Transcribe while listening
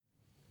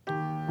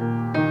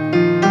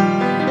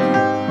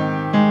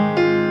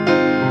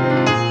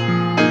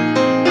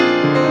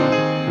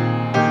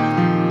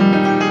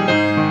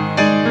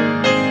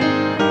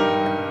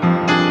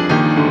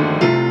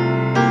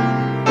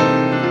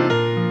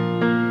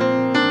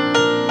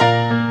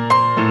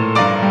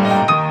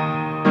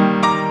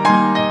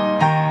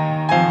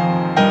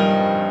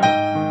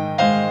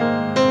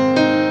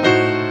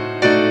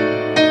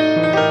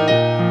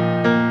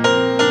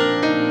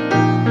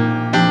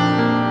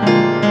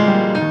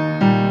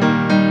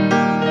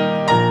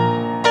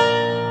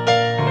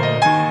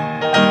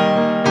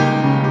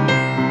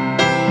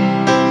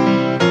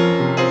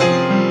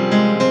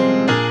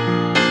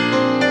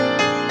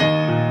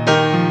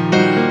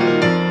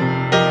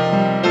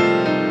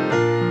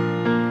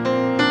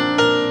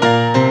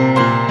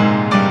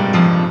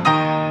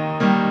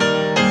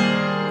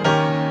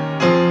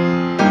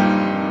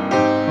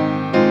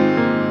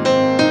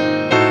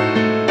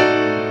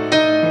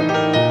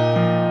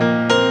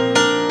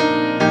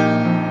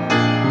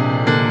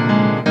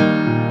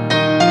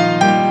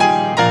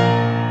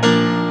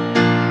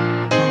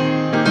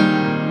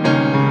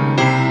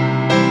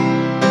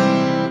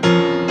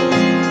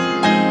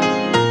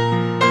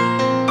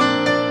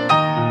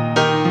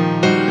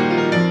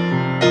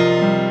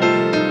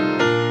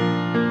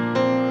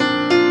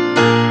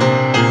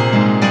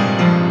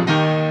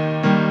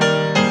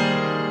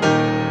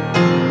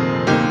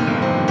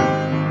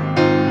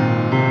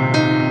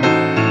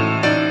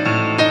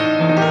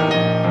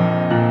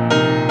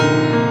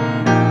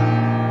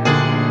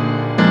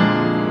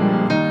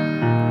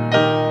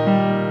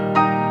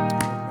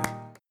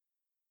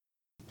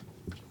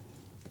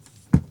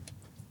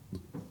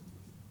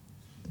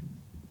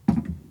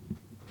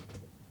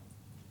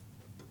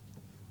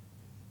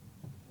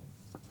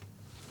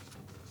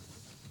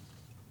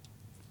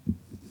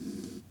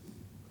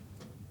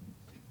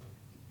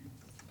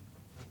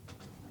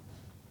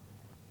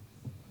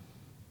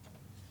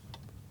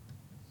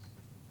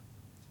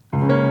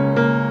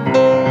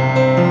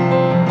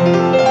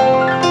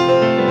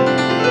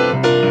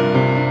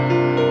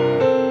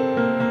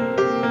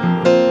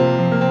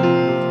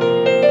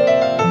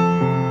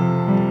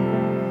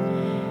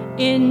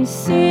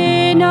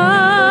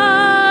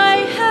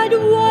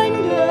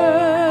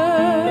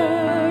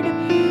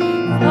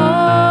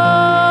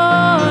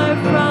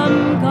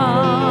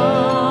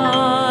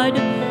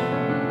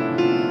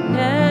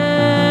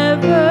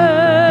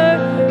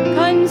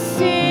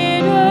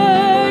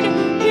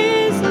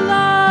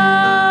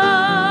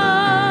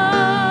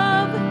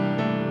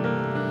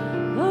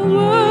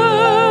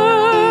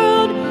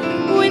world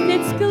with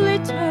its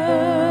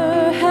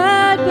glitter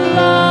had blinded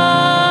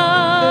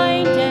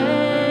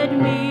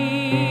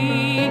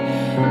me,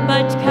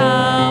 but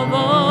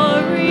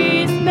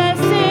Calvary's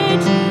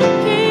message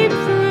came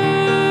through.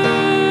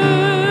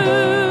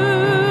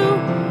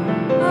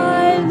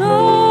 I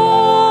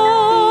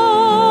love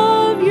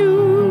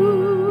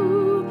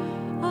you.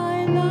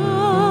 I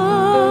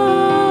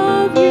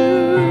love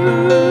you.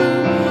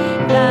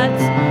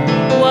 That's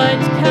what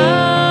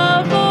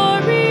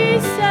Calvary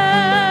said.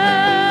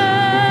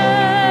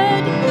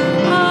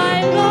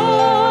 I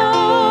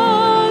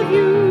love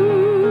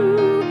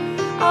you.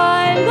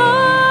 I love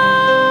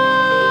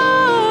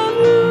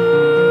you.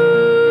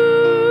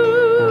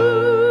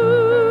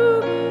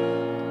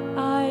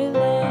 I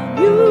love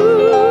you.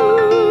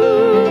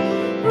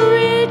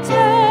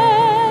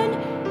 Written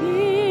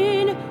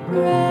in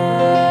red,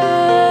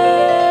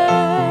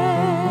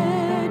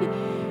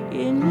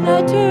 in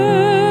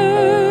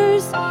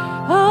letters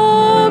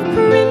of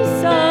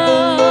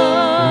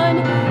crimson,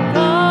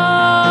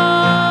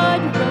 God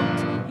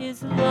wrote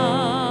His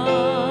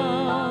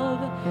love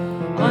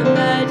on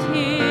that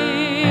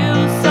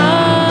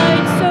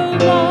hillside so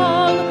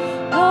long,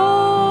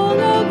 long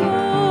ago.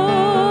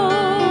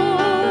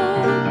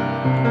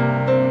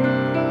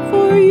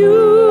 For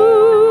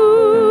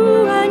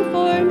you and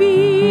for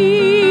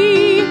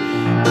me,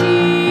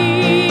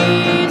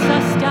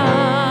 Jesus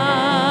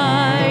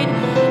died,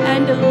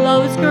 and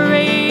love's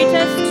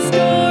greatest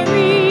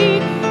story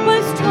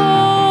was told.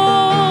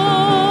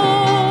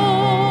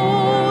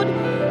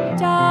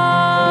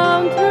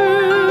 Down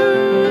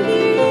through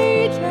the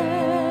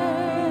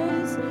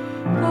ages,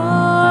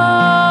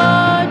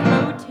 God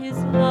wrote His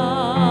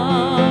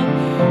love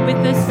with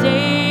the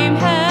same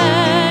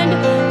hand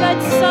that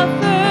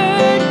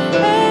suffered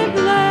and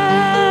bled,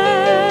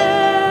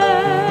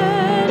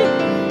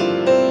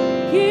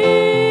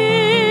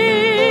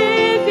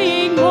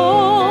 giving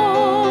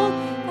all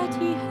that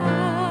He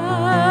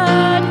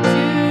had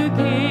to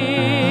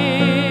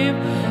give,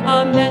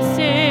 a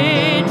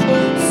message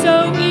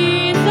so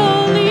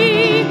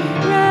easily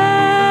read.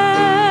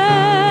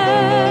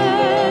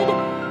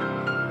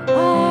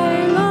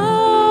 I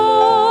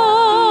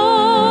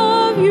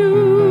love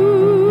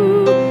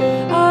you.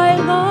 I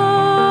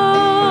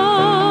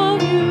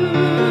love you.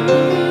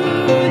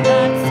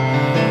 That's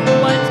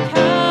what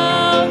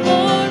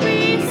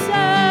Calvary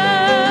said.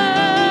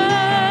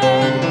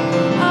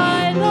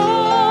 I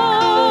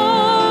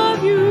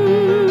love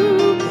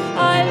you.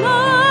 I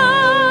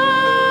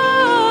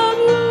love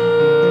you.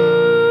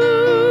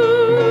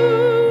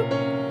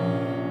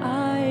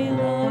 I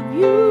love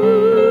you.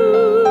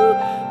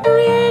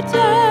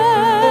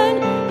 Written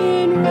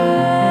in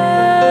red,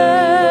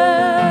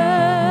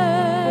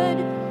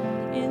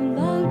 in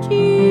love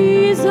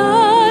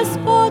Jesus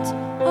bought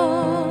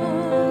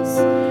us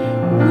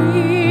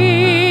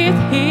with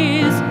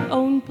His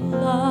own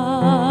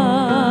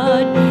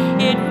blood.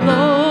 It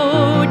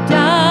flowed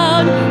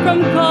down from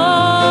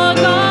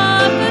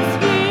Golgotha's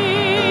hill.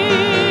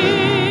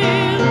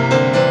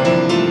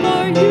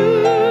 For you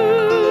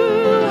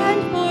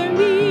and for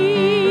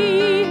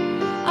me,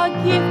 a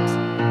gift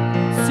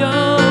so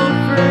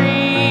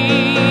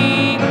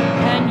free.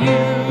 Can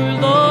you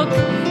look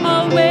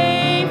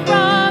away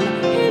from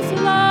His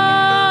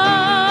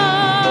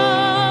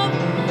love?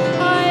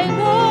 I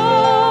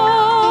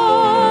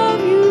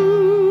love you.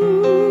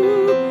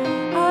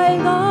 I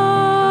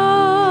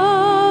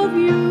love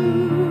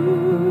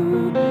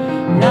you.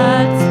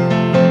 That's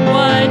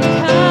what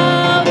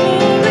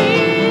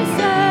Calvary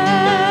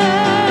said.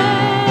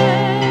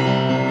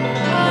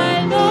 I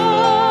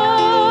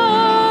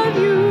love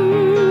you.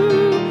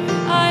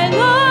 I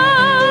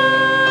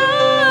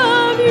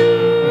love you.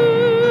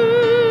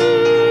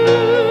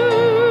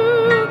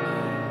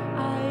 I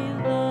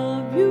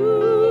love you.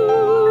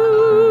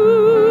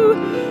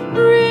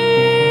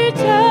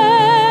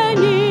 Written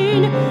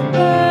in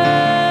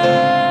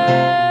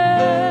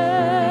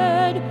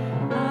red.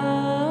 I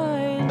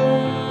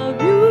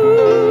love you.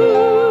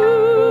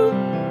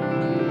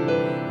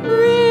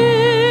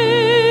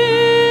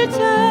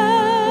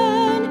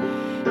 Written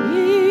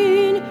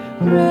in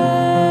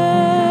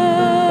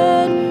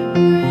red.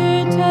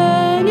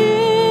 Written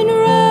in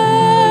red.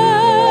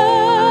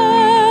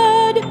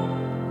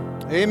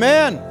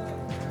 Amen.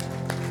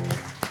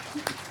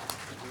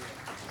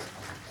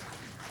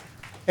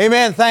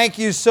 Amen. Thank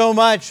you so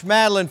much,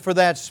 Madeline, for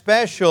that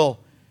special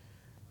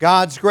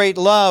God's great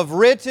love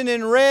written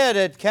in red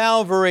at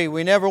Calvary.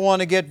 We never want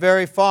to get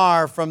very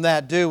far from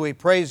that, do we?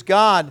 Praise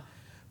God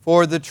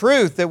for the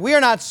truth that we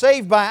are not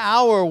saved by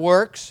our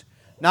works,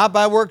 not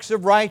by works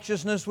of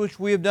righteousness which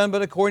we have done,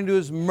 but according to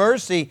His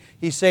mercy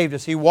He saved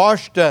us. He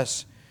washed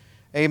us.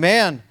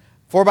 Amen.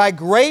 For by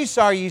grace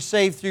are ye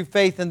saved through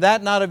faith, and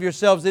that not of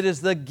yourselves. It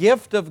is the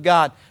gift of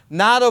God,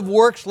 not of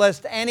works,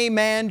 lest any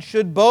man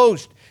should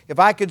boast. If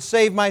I could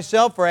save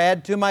myself or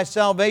add to my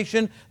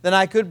salvation, then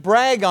I could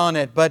brag on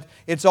it. But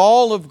it's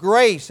all of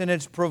grace, and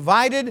it's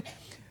provided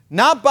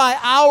not by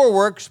our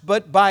works,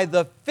 but by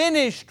the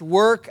finished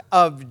work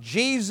of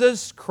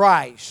Jesus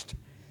Christ.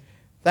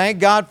 Thank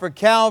God for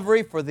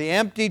Calvary, for the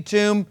empty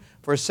tomb,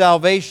 for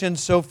salvation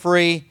so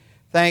free.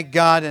 Thank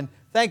God, and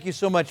thank you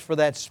so much for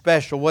that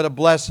special. What a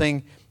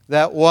blessing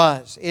that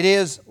was. It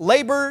is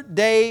Labor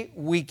Day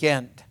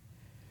weekend.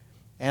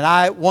 And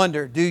I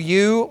wonder, do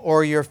you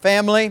or your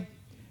family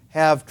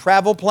have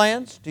travel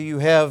plans? Do you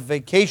have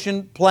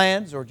vacation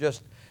plans or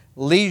just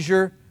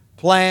leisure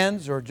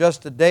plans or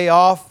just a day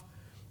off?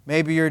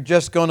 Maybe you're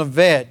just going to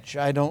veg.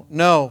 I don't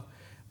know.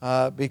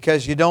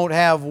 Because you don't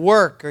have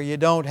work or you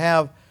don't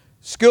have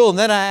school. And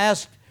then I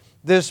asked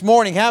this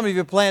morning, how many of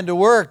you plan to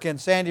work?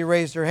 And Sandy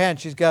raised her hand.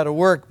 She's got to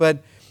work. But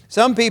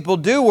some people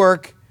do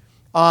work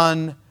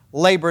on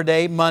Labor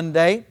Day,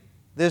 Monday.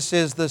 This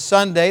is the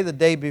Sunday, the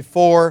day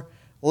before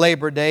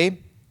Labor Day.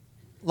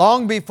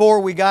 Long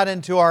before we got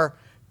into our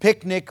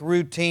picnic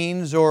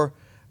routines or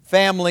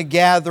family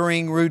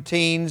gathering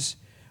routines,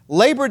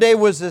 Labor Day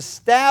was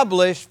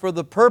established for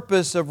the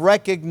purpose of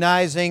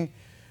recognizing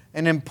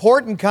an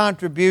important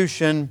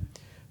contribution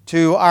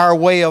to our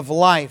way of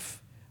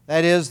life.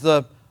 That is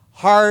the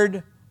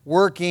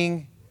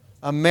hard-working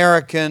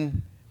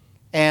American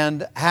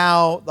and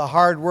how the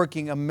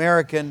hard-working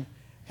American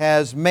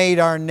has made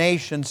our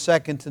nation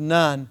second to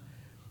none.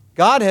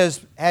 God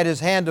has had His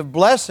hand of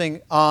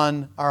blessing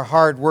on our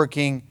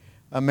hard-working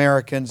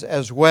Americans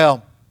as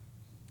well.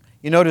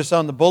 You notice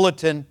on the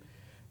bulletin,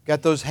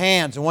 got those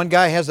hands, and one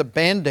guy has a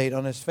Band-Aid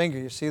on his finger.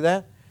 You see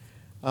that?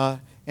 And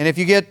if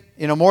you get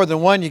more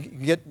than one, you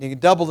can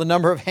double the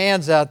number of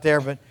hands out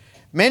there. But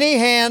many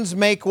hands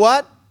make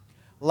what?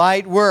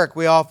 Light work,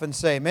 we often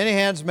say. Many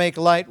hands make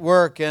light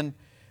work. And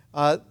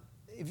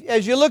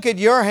as you look at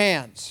your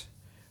hands,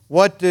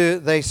 what do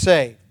they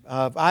say?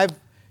 I've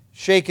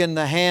shaken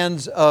the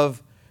hands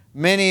of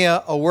many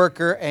a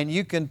worker, and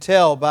you can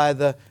tell by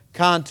the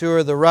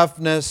contour, the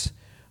roughness.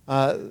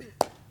 The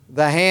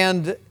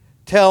hand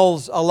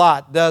tells a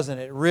lot, doesn't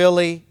it? It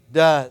really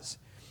does.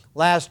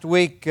 Last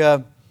week,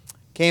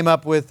 came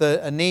up with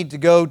a need to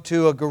go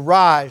to a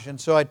garage, and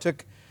so I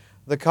took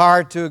the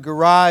car to a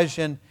garage,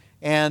 and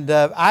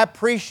I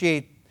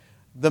appreciate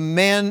the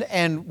men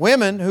and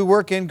women who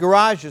work in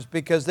garages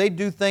because they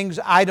do things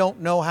I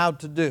don't know how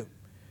to do.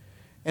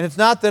 And it's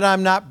not that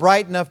I'm not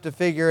bright enough to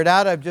figure it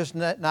out, I've just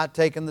not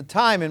taken the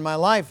time in my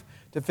life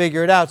to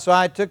figure it out. So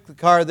I took the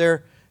car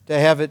there to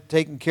have it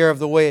taken care of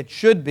the way it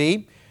should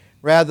be.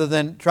 Rather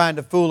than trying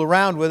to fool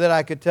around with it,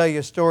 I could tell you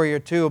a story or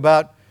two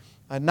about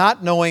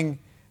not knowing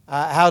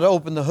how to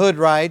open the hood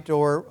right,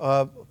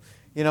 or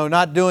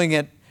not doing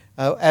it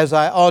as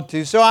I ought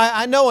to. So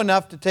I know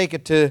enough to take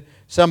it to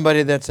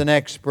somebody that's an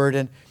expert.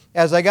 And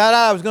as I got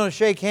out, I was going to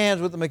shake hands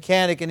with the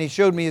mechanic, and he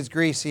showed me his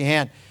greasy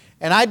hand.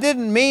 And I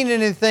didn't mean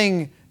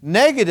anything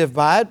negative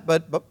by it,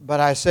 but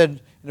I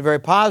said in a very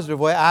positive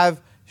way, I've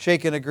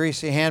shaken a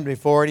greasy hand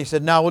before. And he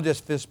said, no, we'll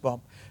just fist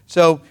bump.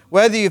 So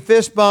whether you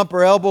fist bump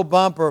or elbow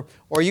bump,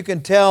 or you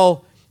can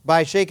tell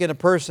by shaking a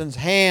person's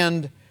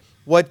hand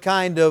what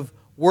kind of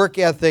work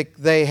ethic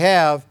they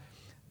have,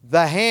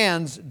 the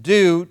hands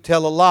do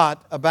tell a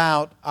lot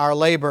about our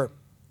labor.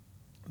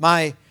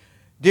 My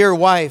dear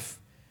wife,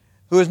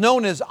 who is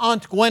known as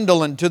Aunt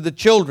Gwendolyn to the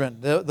children,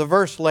 the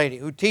verse lady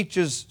who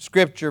teaches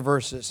Scripture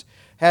verses,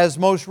 has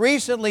most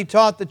recently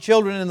taught the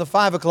children in the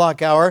 5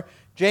 o'clock hour,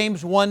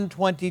 James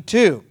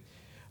 1:22.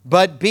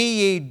 But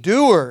be ye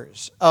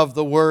doers of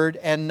the word,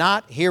 and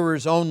not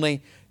hearers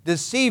only,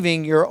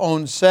 deceiving your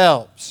own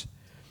selves.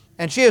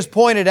 And she has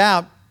pointed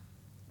out,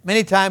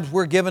 many times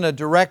we're given a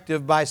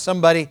directive by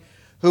somebody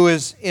who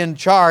is in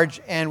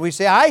charge, and we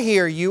say, I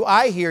hear you,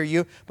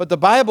 but the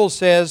Bible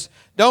says,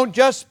 don't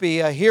just be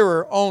a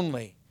hearer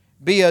only,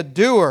 be a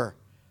doer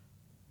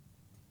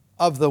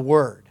of the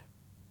word,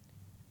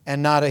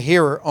 and not a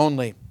hearer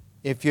only.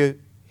 If you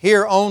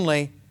hear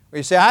only, or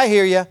you say, I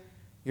hear you,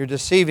 you're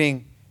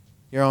deceiving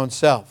your own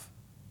self.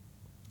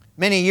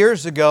 Many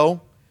years ago,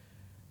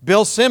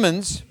 Bill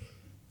Simmons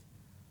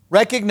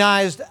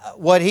recognized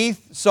what he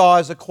saw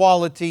as a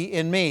quality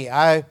in me.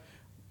 I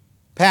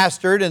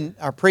pastored in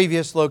our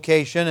previous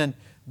location, and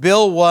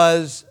Bill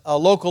was a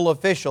local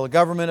official, a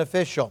government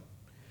official.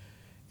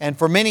 And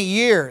for many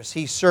years,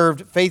 he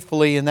served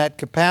faithfully in that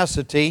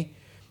capacity,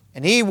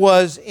 and he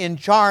was in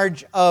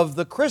charge of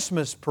the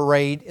Christmas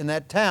parade in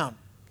that town.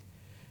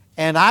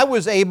 And I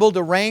was able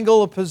to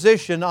wrangle a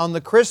position on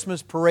the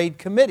Christmas parade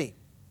committee.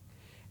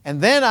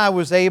 And then I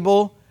was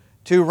able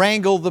to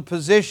wrangle the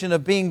position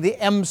of being the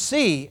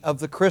MC of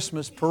the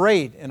Christmas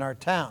parade in our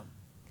town.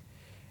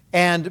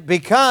 And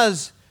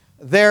because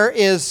there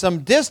is some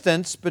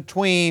distance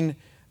between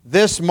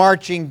this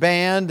marching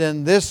band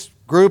and this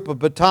group of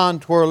baton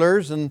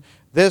twirlers and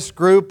this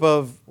group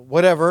of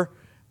whatever,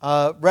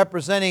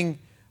 representing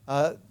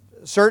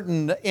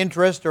certain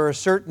interest or a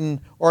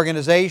certain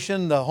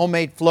organization, the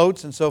homemade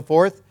floats and so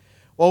forth,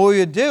 what we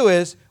would do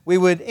is we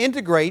would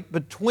integrate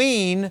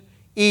between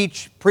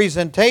each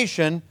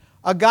presentation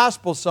a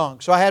gospel song.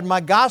 So I had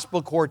my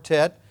gospel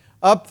quartet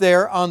up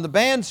there on the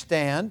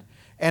bandstand,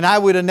 and I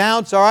would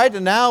announce, all right,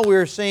 and now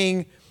we're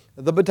seeing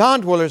the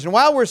baton twirlers. And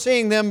while we're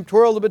seeing them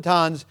twirl the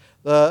batons,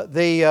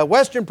 the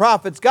Western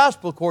Prophets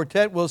Gospel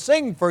Quartet will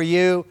sing for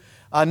you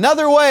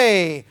another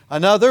way,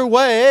 another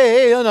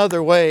way,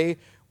 another way.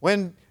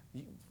 When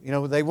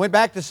they went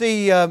back to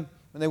see, when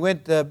they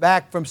went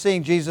back from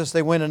seeing Jesus,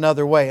 they went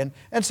another way,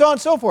 and so on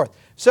and so forth.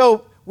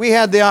 So we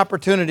had the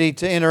opportunity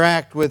to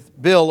interact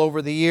with Bill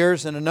over the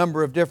years in a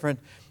number of different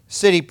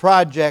city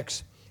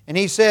projects, and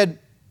he said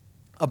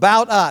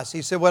about us,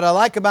 he said, what I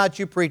like about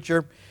you,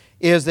 preacher,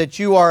 is that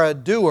you are a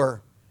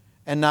doer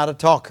and not a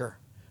talker.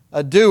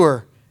 A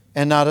doer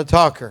and not a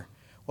talker.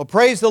 Well,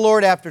 praise the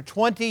Lord, after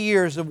 20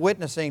 years of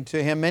witnessing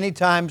to Him, many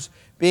times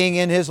being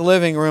in His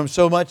living room,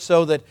 so much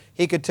so that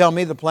He could tell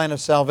me the plan of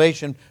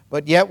salvation,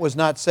 but yet was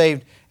not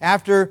saved.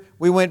 After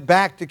we went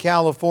back to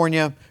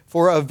California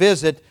for a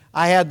visit,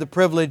 I had the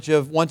privilege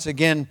of once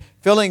again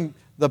filling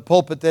the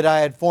pulpit that I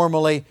had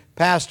formerly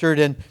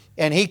pastored,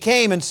 and he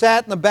came and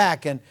sat in the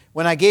back, and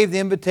when I gave the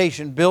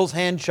invitation, Bill's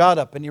hand shot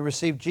up and he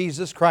received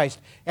Jesus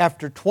Christ.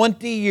 After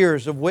 20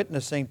 years of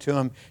witnessing to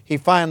him, he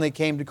finally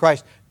came to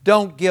Christ.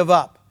 Don't give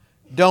up.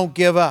 Don't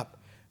give up.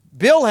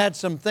 Bill had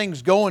some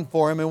things going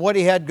for him, and what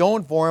he had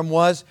going for him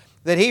was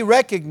that he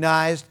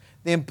recognized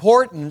the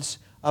importance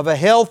of a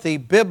healthy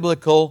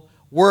biblical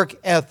work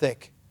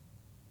ethic.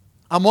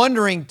 I'm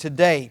wondering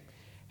today,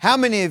 how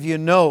many of you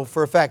know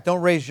for a fact,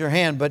 don't raise your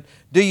hand, but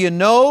do you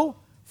know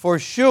for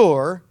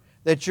sure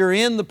that you're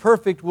in the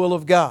perfect will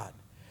of God?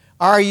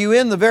 Are you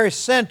in the very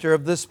center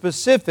of the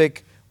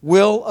specific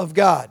will of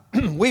God?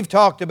 We've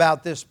talked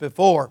about this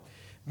before.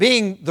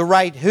 Being the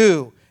right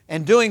who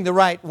and doing the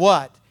right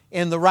what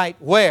in the right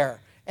where.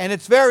 And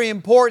it's very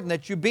important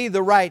that you be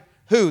the right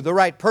who, the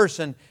right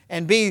person,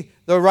 and be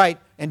the right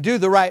and do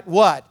the right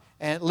what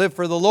and live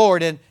for the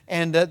Lord,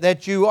 and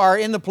that you are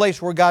in the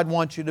place where God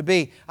wants you to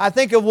be. I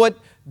think of what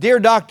dear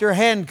Dr.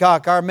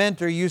 Hancock, our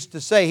mentor, used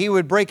to say. He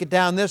would break it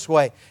down this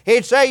way.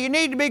 He'd say, you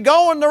need to be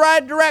going the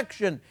right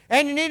direction,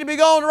 and you need to be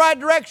going the right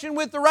direction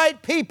with the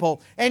right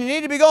people, and you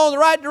need to be going the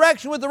right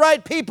direction with the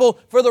right people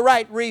for the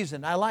right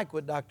reason. I like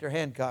what Dr.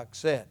 Hancock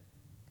said.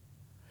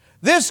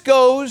 This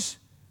goes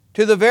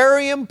to the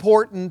very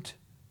important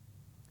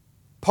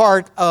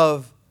part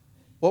of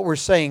what we're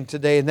saying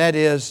today, and that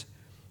is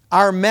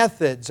our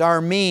methods,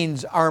 our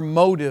means, our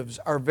motives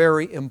are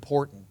very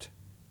important.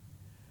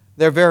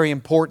 They're very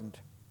important.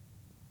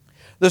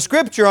 The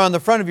scripture on the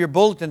front of your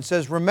bulletin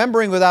says,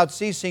 remembering without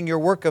ceasing your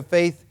work of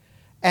faith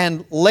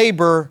and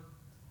labor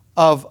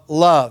of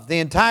love. The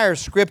entire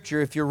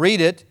scripture, if you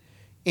read it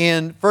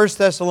in 1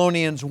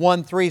 Thessalonians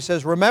 1:3,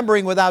 says,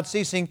 remembering without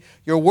ceasing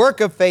your work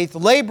of faith,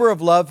 labor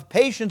of love,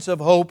 patience of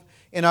hope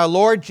in our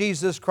Lord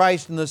Jesus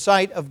Christ in the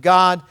sight of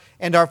God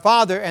and our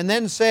Father. And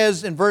then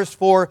says in verse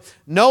 4,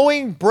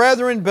 knowing,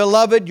 brethren,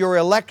 beloved, your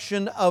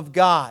election of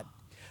God.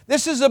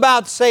 This is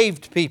about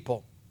saved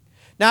people.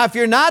 Now, if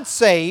you're not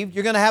saved,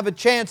 you're going to have a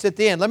chance at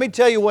the end. Let me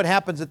tell you what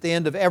happens at the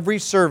end of every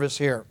service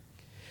here.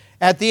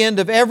 At the end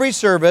of every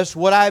service,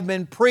 what I've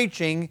been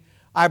preaching,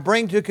 I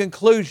bring to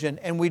conclusion,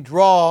 and we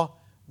draw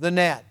the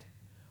net.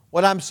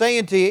 What I'm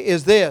saying to you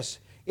is this.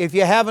 If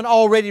you haven't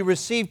already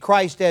received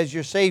Christ as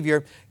your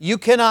Savior, you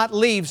cannot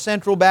leave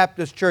Central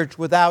Baptist Church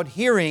without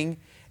hearing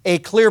a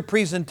clear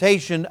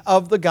presentation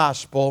of the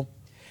gospel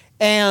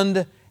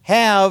and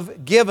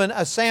have given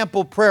a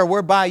sample prayer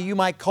whereby you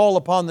might call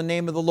upon the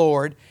name of the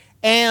Lord,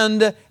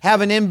 and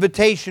have an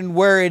invitation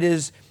where it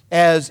is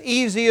as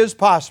easy as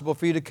possible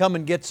for you to come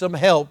and get some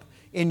help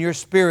in your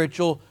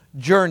spiritual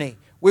journey.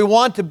 We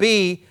want to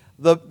be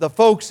the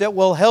folks that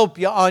will help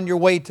you on your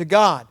way to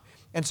God.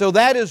 And so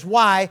that is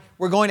why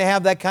we're going to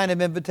have that kind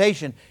of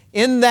invitation.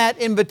 In that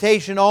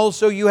invitation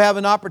also you have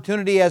an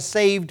opportunity as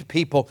saved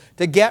people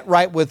to get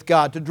right with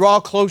God, to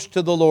draw close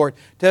to the Lord,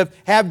 to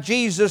have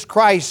Jesus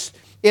Christ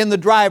in the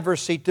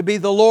driver's seat, to be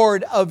the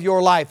Lord of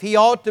your life. He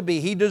ought to be.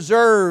 He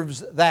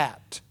deserves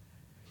that.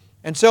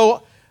 And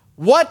so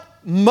what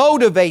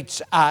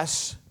motivates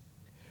us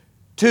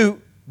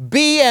to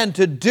be and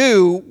to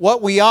do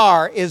what we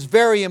are is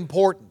very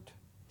important.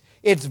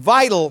 It's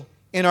vital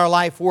in our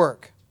life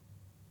work.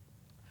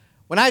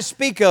 When I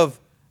speak of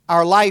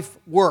our life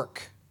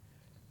work,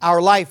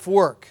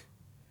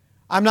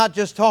 I'm not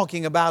just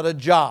talking about a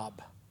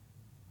job.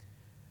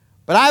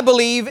 But I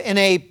believe in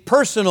a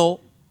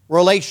personal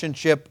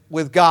relationship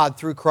with God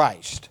through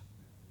Christ.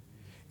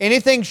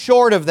 Anything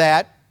short of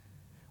that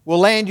will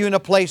land you in a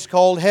place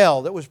called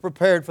hell that was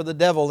prepared for the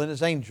devil and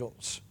his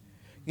angels.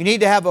 You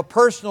need to have a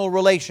personal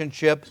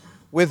relationship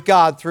with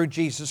God through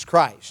Jesus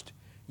Christ.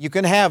 You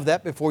can have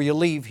that before you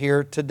leave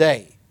here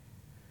today.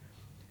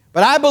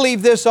 But I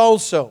believe this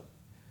also,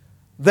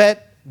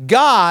 that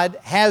God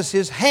has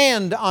His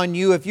hand on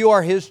you if you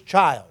are His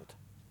child.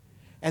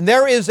 And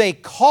there is a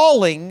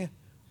calling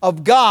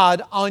of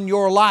God on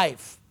your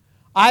life.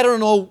 I don't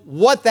know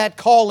what that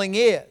calling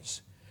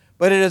is,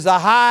 but it is a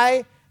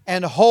high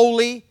and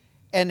holy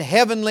and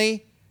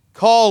heavenly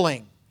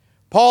calling.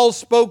 Paul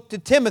spoke to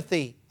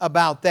Timothy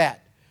about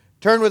that.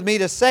 Turn with me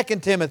to 2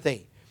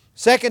 Timothy.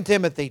 2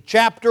 Timothy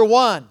chapter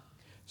 1.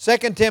 2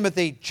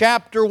 Timothy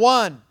chapter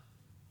 1.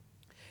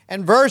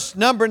 And verse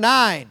number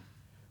 9.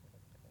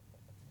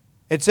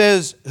 It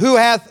says, who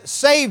hath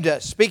saved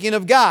us, speaking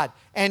of God,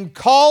 and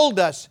called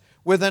us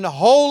with an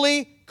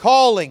holy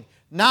calling,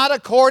 not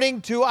according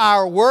to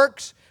our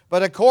works,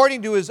 but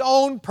according to His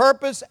own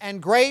purpose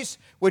and grace,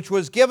 which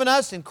was given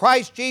us in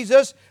Christ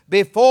Jesus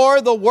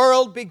before the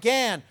world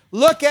began.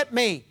 Look at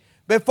me.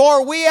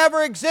 Before we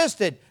ever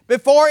existed,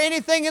 before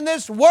anything in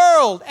this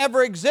world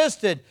ever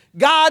existed,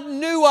 God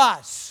knew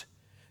us.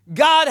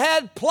 God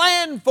had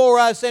planned for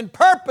us and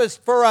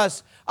purposed for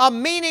us a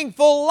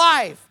meaningful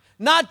life,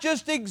 not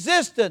just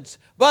existence,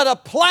 but a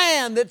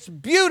plan that's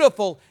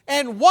beautiful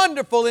and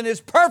wonderful in His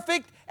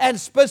perfect and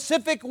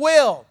specific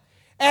will.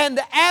 And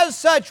as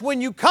such, when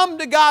you come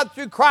to God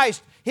through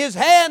Christ, His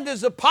hand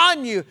is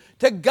upon you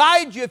to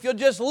guide you if you'll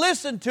just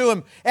listen to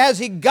Him as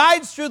He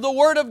guides through the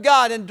Word of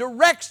God and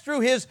directs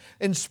through His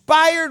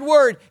inspired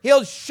Word.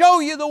 He'll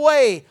show you the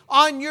way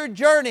on your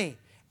journey,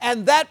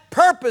 and that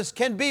purpose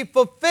can be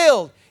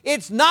fulfilled.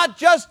 It's not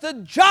just a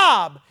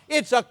job,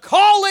 it's a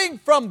calling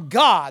from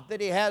God that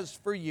He has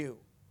for you.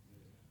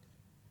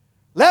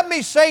 Let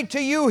me say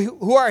to you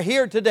who are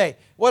here today,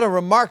 what a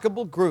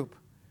remarkable group.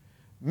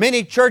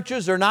 Many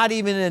churches are not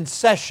even in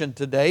session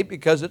today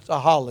because it's a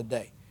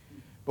holiday.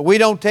 But we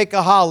don't take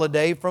a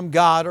holiday from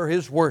God or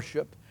His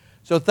worship.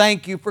 So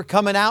thank you for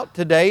coming out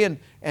today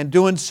and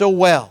doing so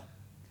well.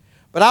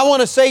 But I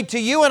want to say to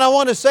you, and I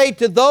want to say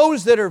to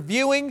those that are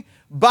viewing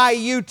by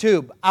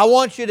YouTube, I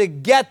want you to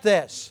get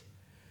this.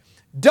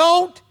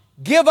 Don't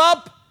give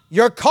up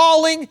your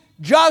calling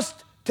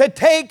just to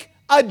take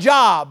a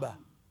job.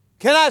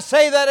 Can I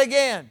say that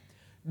again?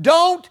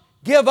 Don't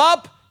give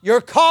up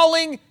your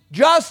calling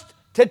just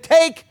to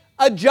take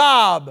a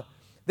job.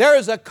 There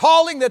is a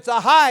calling that's a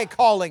high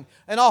calling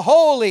and a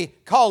holy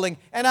calling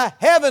and a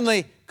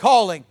heavenly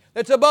calling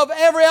that's above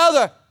every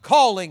other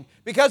calling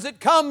because it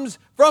comes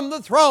from the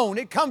throne.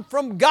 It comes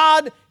from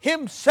God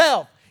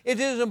Himself. It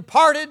is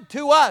imparted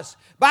to us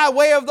by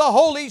way of the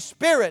Holy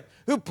Spirit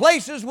who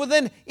places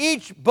within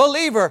each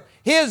believer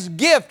His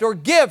gift or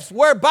gifts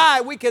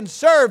whereby we can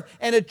serve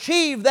and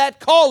achieve that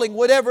calling,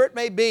 whatever it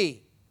may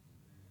be.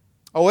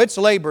 Oh, it's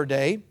Labor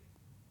Day.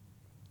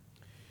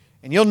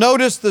 And you'll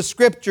notice the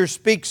Scripture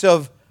speaks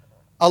of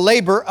a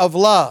labor of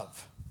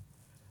love.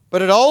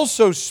 But it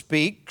also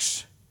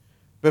speaks,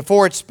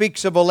 before it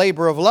speaks of a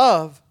labor of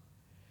love,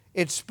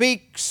 it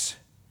speaks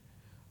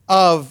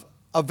of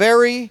a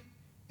very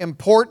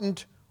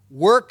important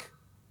work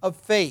of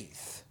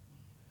faith.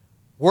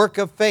 Work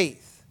of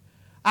faith.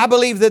 I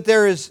believe that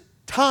there is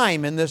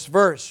time in this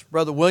verse,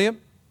 Brother William.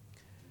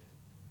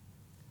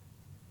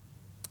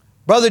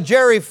 Brother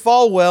Jerry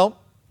Falwell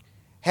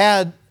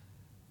had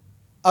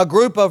a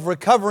group of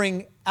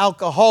recovering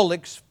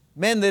alcoholics,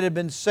 men that had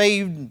been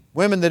saved,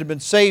 women that had been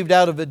saved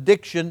out of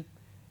addiction,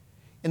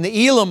 in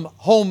the Elam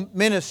Home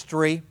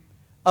Ministry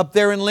up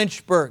there in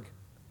Lynchburg.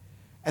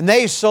 And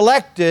they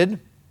selected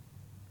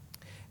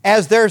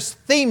as their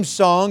theme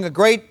song, a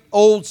great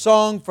old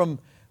song from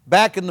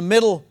back in the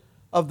middle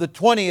of the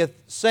 20th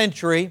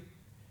century,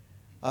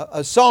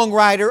 a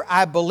songwriter,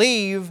 I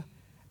believe,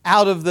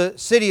 out of the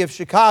city of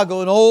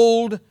Chicago, an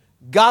old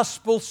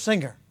gospel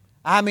singer.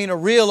 I mean a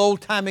real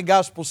old-timey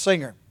gospel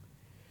singer.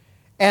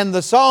 And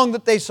the song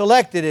that they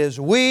selected is,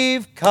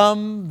 "We've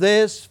come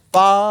this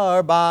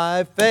far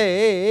by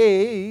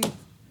faith,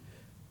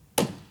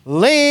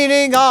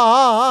 leaning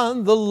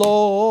on the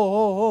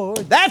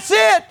Lord." That's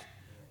it.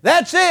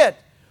 That's it.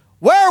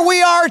 Where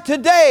we are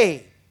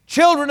today,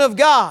 children of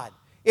God,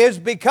 is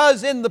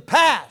because in the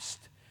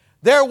past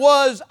there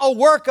was a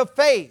work of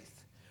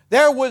faith.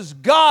 There was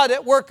God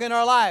at work in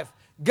our life.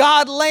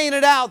 God laying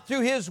it out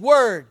through His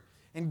Word.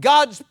 And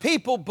God's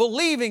people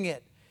believing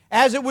it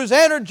as it was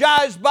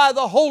energized by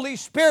the Holy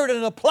Spirit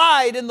and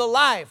applied in the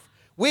life.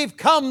 We've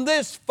come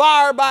this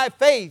far by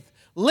faith,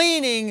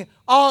 leaning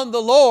on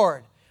the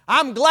Lord.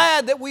 I'm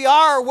glad that we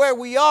are where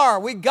we are.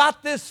 We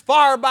got this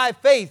far by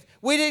faith.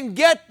 We didn't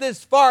get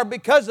this far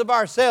because of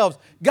ourselves.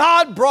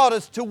 God brought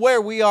us to where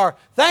we are.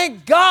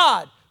 Thank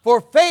God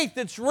for faith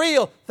that's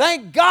real.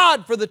 Thank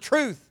God for the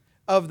truth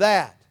of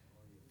that.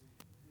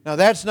 Now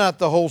that's not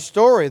the whole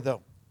story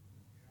though.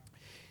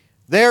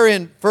 There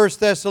in 1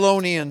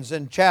 Thessalonians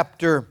in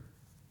chapter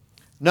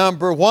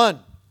number 1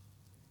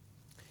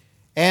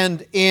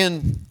 and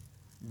in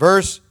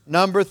verse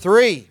number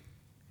 3,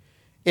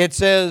 it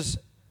says,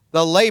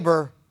 the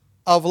labor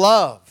of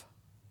love.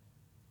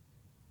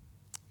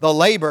 The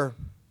labor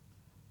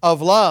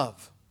of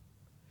love.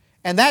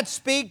 And that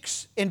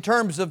speaks in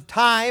terms of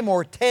time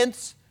or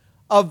tense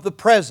of the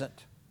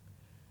present.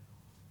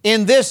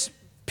 In this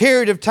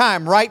period of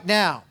time, right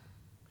now,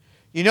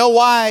 you know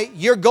why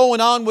you're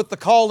going on with the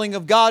calling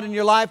of God in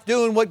your life,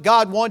 doing what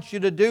God wants you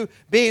to do,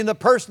 being the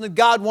person that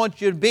God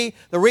wants you to be.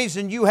 The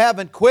reason you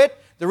haven't quit,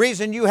 the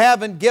reason you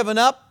haven't given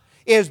up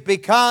is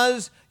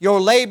because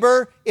your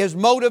labor is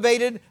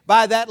motivated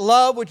by that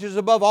love which is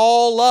above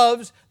all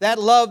loves, that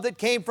love that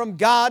came from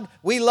God.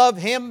 We love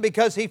Him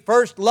because He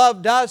first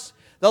loved us.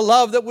 The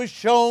love that was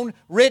shown,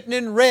 written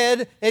in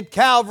red at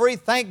Calvary.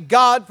 Thank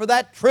God for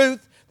that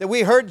truth that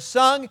we heard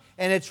sung,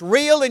 and it's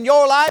real in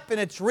your life and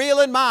it's real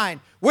in mine.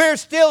 We're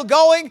still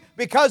going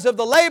because of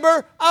the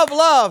labor of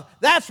love.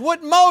 That's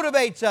what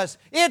motivates us.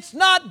 It's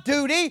not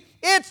duty.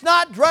 It's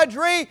not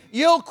drudgery.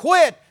 You'll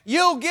quit.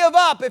 You'll give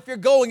up if you're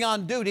going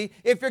on duty.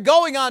 If you're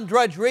going on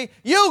drudgery,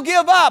 you'll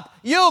give up.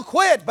 You'll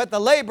quit. But the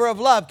labor of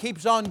love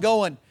keeps on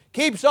going,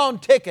 keeps on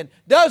ticking,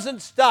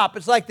 doesn't stop.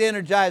 It's like the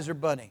Energizer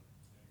Bunny.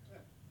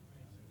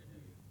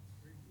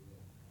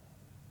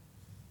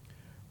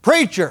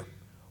 Preacher,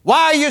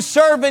 why are you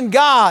serving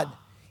God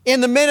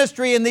in the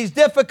ministry in these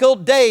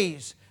difficult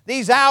days,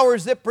 these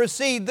hours that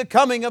precede the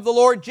coming of the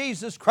Lord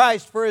Jesus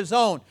Christ for His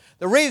own?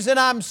 The reason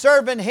I'm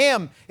serving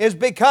Him is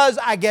because,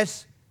 I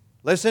guess,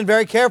 listen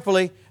very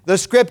carefully, the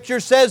Scripture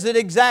says it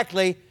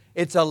exactly.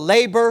 It's a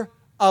labor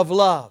of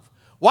love.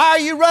 Why are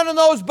you running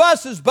those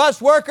buses,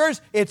 bus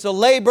workers? It's a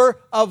labor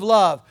of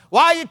love.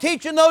 Why are you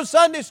teaching those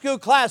Sunday school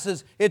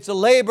classes? It's a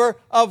labor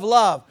of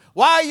love.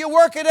 Why are you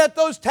working at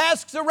those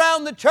tasks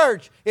around the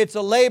church? It's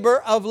a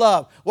labor of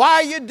love. Why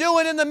are you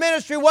doing in the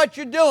ministry what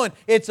you're doing?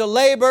 It's a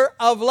labor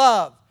of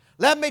love.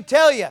 Let me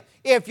tell you,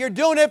 if you're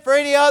doing it for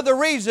any other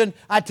reason,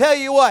 I tell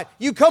you what,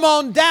 you come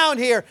on down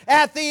here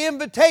at the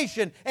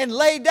invitation and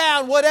lay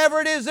down whatever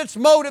it is that's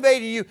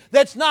motivating you,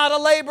 that's not a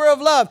labor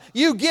of love.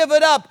 You give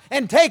it up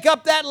and take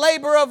up that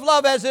labor of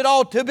love as it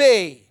ought to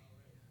be.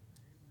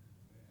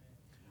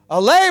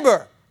 A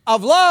labor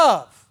of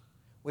love.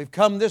 We've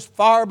come this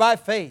far by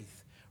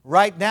faith.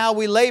 Right now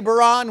we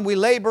labor on, we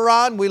labor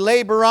on, we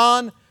labor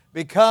on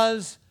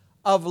because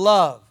of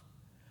love.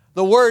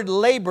 The word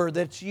labor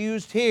that's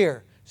used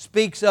here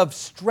speaks of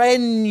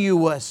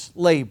strenuous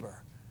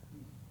labor,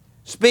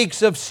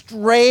 speaks of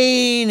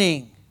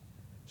straining,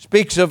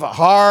 speaks of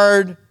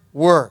hard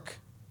work.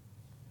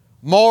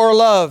 More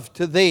love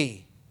to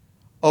Thee,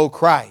 O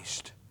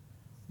Christ,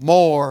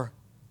 more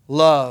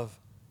love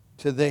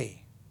to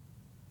Thee.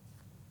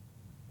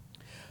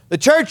 The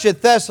church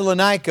at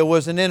Thessalonica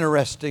was an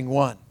interesting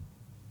one.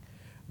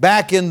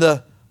 Back in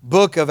the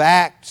book of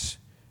Acts,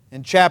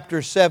 in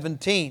chapter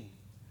 17,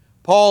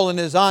 Paul and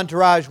his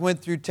entourage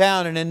went through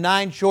town, and in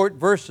 9 short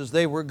verses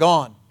they were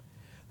gone.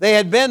 They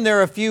had been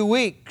there a few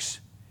weeks,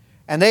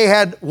 and they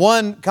had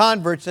won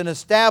converts and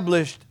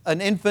established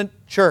an infant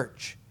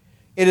church.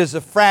 It is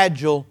a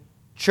fragile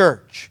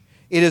church.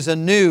 It is a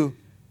new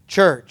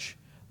church.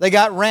 They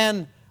got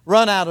run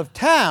out of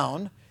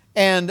town,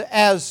 and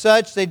as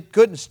such they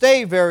couldn't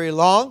stay very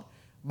long,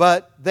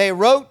 but they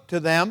wrote to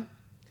them,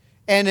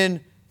 and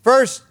in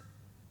 1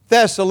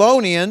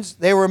 Thessalonians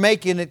they were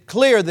making it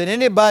clear that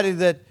anybody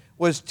that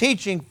was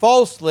teaching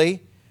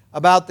falsely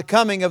about the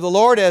coming of the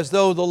Lord, as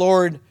though the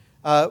Lord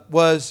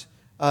was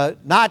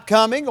not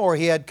coming, or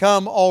He had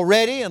come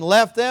already and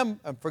left them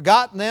and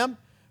forgotten them.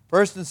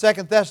 1 and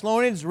 2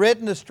 Thessalonians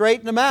written to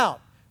straighten them out,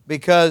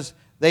 because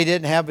they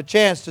didn't have a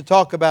chance to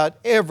talk about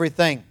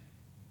everything.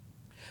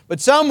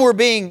 But some were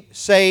being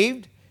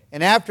saved,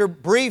 and after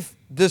brief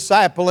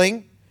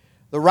discipling,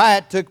 the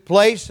riot took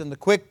place and the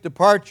quick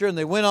departure, and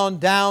they went on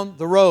down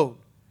the road.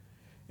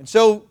 And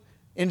so,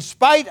 in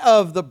spite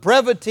of the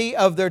brevity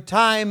of their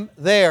time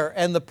there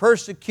and the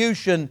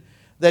persecution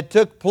that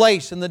took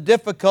place and the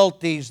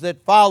difficulties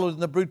that followed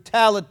and the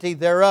brutality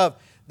thereof,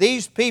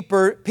 these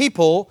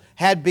people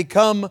had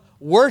become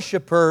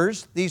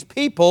worshipers. These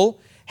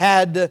people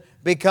had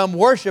become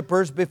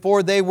worshipers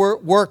before they were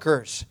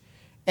workers.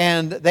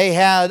 And they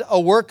had a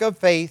work of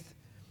faith,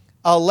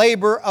 a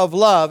labor of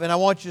love. And I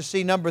want you to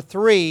see number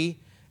 3,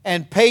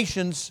 and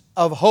patience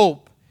of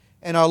hope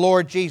in our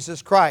Lord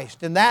Jesus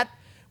Christ. And that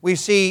we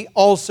see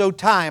also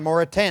time,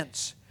 or a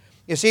tense.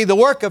 You see, the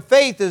work of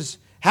faith is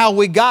how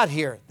we got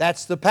here.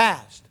 That's the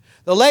past.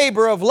 The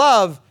labor of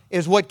love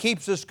is what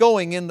keeps us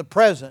going in the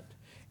present.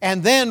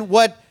 And then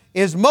what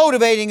is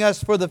motivating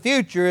us for the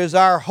future is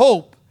our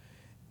hope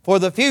for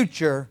the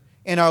future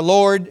in our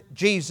Lord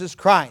Jesus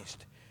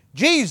Christ.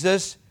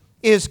 Jesus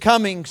is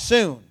coming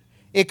soon.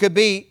 It could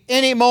be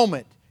any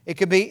moment. It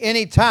could be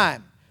any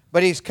time.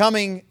 But He's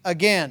coming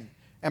again.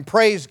 And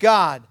praise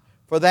God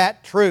for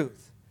that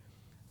truth.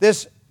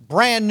 This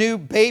brand new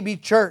baby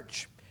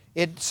church,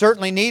 it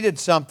certainly needed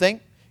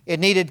something. It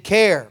needed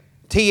care,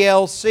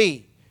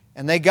 TLC.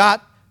 And they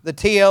got the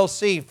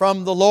TLC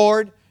from the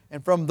Lord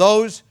and from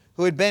those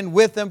who had been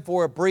with them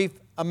for a brief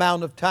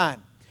amount of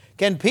time.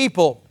 Can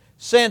people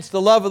sense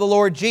the love of the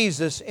Lord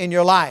Jesus in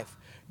your life?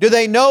 Do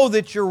they know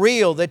that you're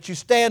real, that you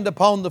stand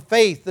upon the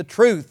faith, the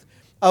truth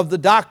of the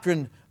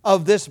doctrine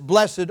of this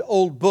blessed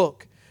old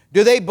book?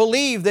 Do they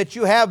believe that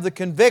you have the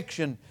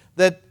conviction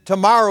that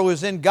tomorrow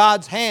is in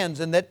God's hands,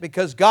 and that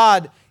because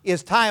God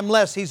is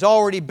timeless, He's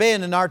already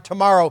been in our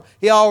tomorrow.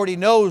 He already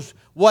knows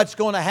what's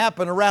going to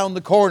happen around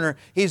the corner.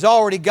 He's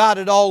already got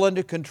it all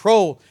under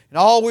control. And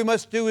all we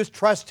must do is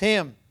trust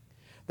Him.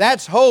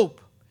 That's hope.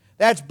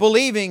 That's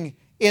believing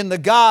in the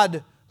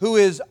God who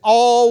is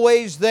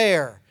always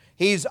there.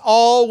 He's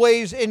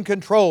always in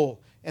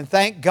control. And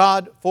thank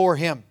God for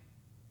Him.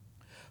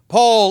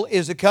 Paul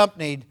is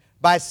accompanied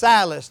by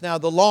Silas. Now,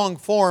 the long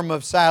form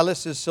of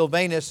Silas is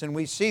Silvanus, and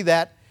we see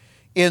that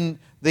in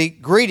the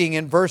greeting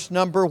in verse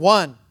number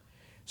 1.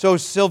 So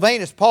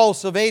Silvanus, Paul,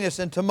 Silvanus,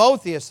 and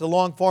Timotheus, the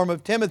long form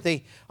of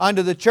Timothy,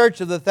 unto the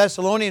church of the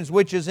Thessalonians,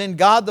 which is in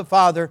God the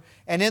Father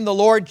and in the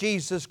Lord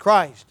Jesus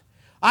Christ.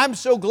 I'm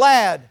so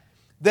glad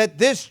that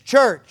this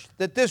church,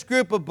 that this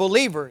group of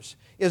believers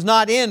is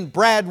not in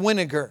Brad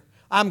Winiger.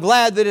 I'm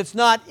glad that it's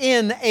not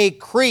in a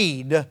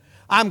creed.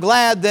 I'm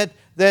glad that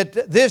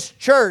this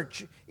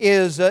church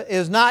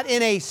is not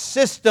in a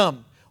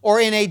system or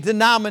in a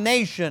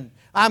denomination.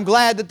 I'm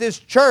glad that this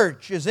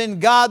church is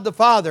in God the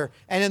Father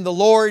and in the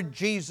Lord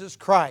Jesus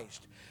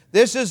Christ.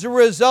 This is a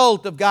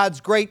result of God's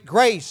great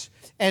grace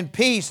and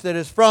peace that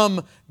is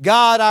from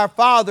God our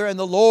Father and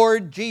the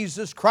Lord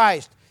Jesus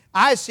Christ.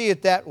 I see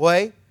it that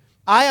way.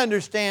 I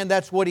understand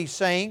that's what He's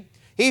saying.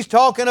 He's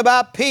talking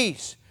about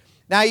peace.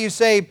 Now you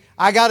say,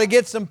 I got to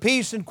get some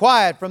peace and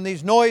quiet from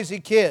these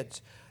noisy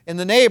kids in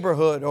the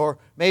neighborhood, or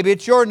maybe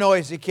it's your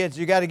noisy kids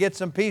you got to get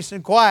some peace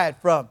and quiet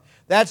from.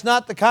 That's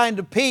not the kind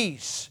of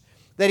peace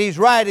that he's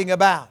writing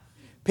about.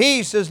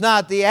 Peace is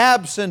not the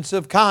absence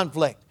of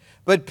conflict,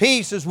 but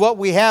peace is what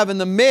we have in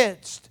the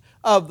midst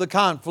of the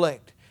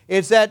conflict.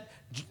 That's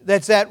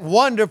that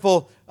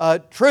wonderful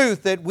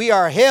truth that we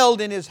are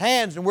held in His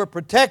hands and we're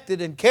protected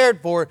and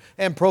cared for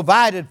and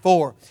provided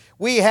for.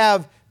 We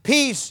have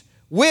peace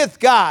with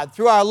God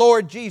through our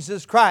Lord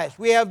Jesus Christ.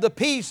 We have the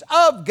peace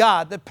of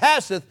God that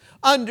passeth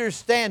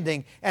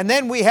understanding. And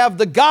then we have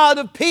the God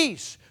of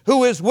peace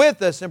who is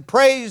with us, and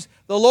praise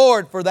the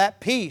Lord for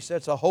that peace.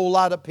 That's a whole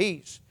lot of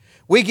peace.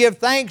 We give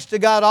thanks to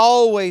God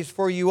always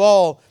for you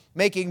all,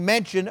 making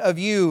mention of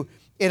you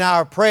in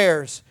our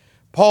prayers.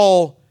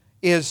 Paul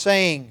is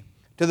saying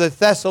to the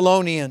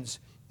Thessalonians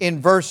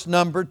in verse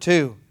number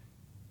 2,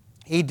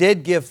 he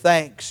did give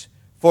thanks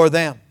for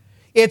them.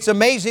 It's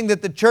amazing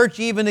that the church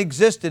even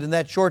existed in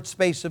that short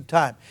space of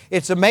time.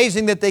 It's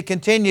amazing that they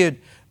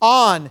continued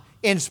on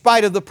in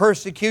spite of the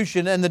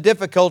persecution and the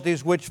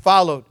difficulties which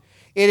followed.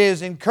 It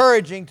is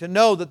encouraging to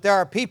know that there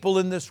are people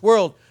in this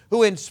world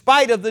who, in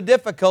spite of the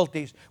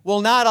difficulties,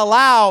 will not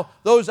allow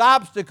those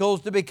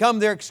obstacles to become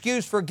their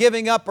excuse for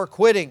giving up or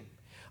quitting.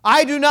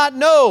 I do not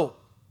know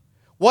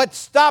what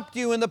stopped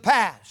you in the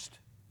past,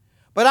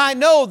 but I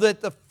know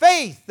that the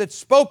faith that's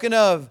spoken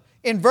of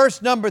in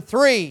verse number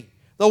 3,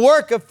 the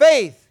work of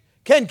faith,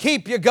 can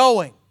keep you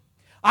going.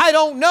 I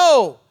don't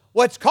know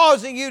what's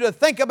causing you to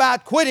think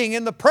about quitting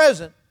in the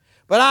present,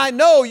 but I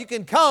know you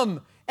can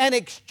come and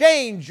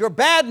exchange your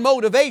bad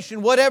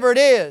motivation, whatever it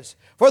is,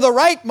 for the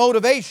right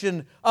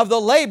motivation of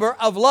the labor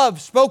of love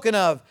spoken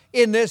of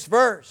in this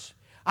verse.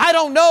 I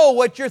don't know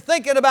what you're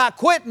thinking about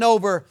quitting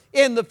over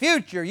in the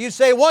future. You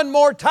say, one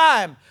more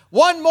time,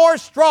 one more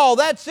straw,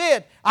 that's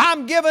it.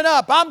 I'm giving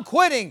up. I'm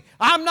quitting.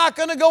 I'm not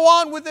going to go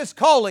on with this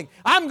calling.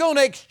 I'm going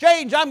to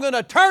exchange. I'm going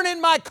to turn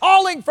in my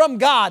calling from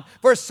God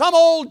for some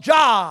old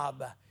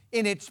job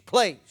in its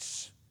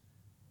place.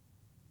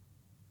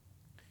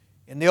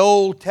 In the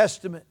Old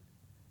Testament,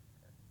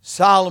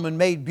 Solomon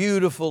made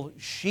beautiful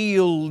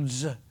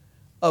shields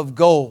of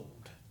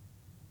gold.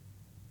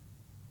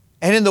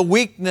 And in the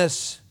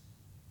weakness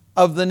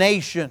of the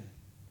nation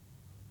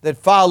that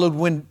followed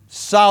when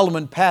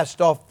Solomon passed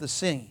off the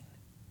scene,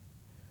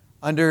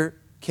 under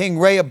King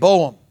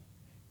Rehoboam,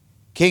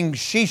 King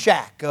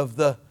Shishak of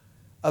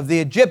the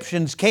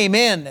Egyptians came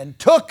in and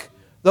took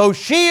those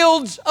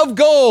shields of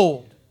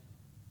gold,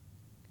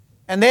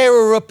 and they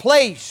were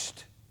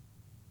replaced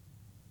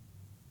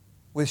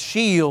with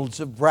shields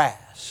of brass.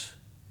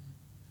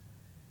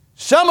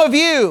 Some of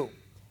you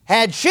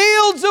had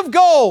shields of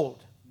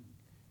gold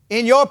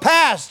in your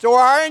past or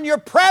are in your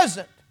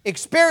present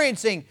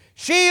experiencing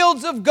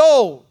shields of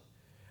gold.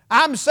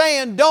 I'm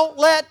saying don't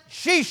let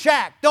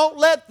Shishak, don't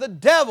let the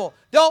devil,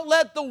 don't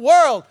let the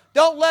world,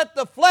 don't let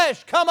the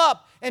flesh come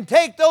up and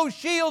take those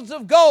shields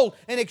of gold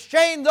and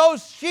exchange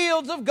those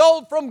shields of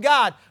gold from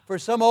God for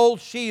some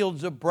old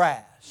shields of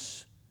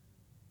brass.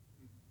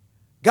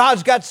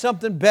 God's got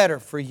something better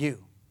for you.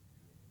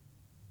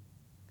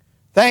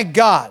 Thank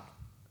God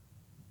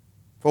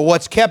for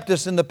what's kept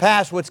us in the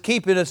past, what's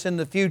keeping us in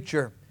the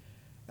future,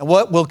 and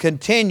what will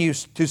continue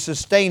to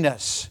sustain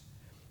us.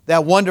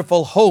 That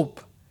wonderful hope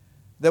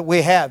that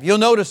we have. You'll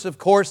notice, of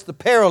course, the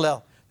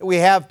parallel that we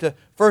have to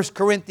 1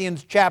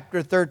 Corinthians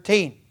chapter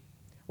 13,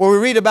 where we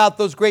read about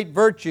those great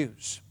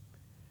virtues.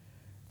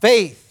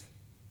 Faith,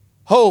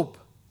 hope,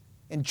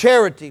 and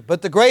charity.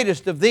 But the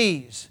greatest of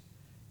these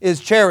is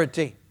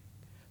charity.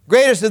 The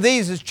greatest of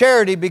these is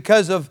charity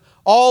because of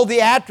all the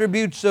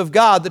attributes of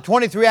God, the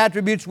 23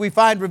 attributes we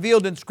find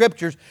revealed in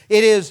Scriptures.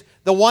 It is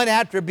the one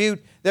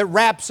attribute that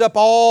wraps up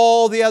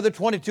all the other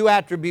 22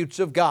 attributes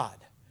of God.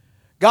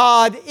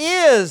 God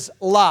is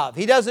love.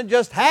 He doesn't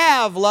just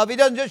have love. He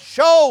doesn't just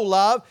show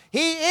love.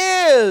 He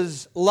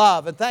is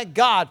love. And thank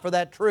God for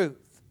that truth.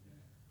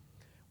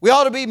 We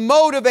ought to be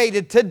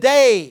motivated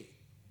today.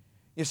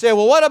 You say,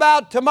 well, what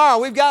about tomorrow?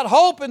 We've got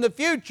hope in the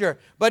future.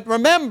 But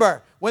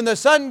remember, when the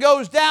sun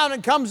goes down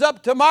and comes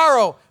up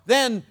tomorrow,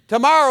 then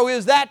tomorrow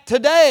is that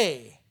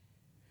today.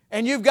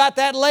 And you've got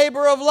that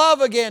labor of love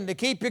again to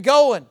keep you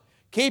going.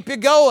 Keep you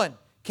going.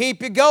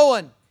 Keep you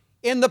going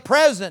in the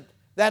present.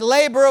 that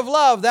labor of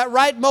love, that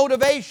right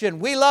motivation.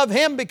 We love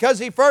Him because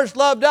He first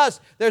loved us.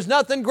 There's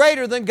nothing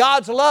greater than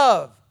God's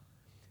love.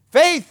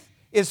 Faith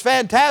is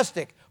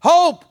fantastic.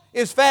 Hope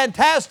is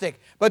fantastic.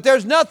 But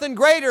there's nothing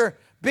greater,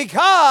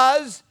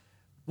 because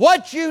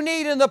what you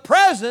need in the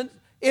present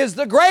is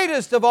the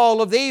greatest of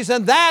all of these,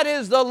 and that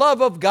is the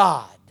love of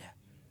God.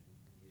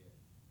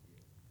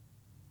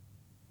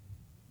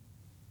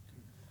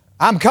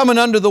 I'm coming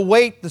under the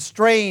weight, the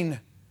strain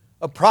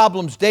of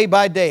problems day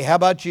by day. How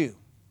about you?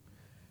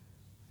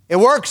 It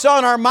works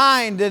on our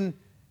mind, and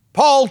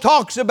Paul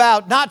talks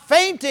about not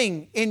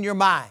fainting in your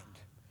mind,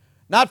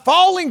 not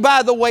falling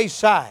by the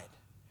wayside.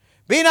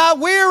 Be not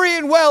weary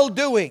in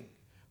well-doing,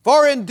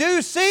 for in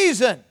due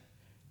season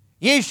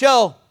ye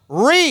shall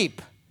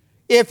reap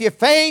if you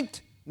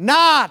faint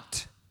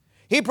not.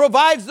 He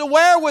provides the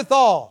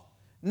wherewithal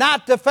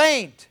not to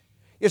faint.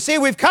 You see,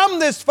 we've come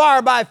this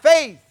far by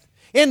faith.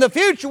 In the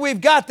future, we've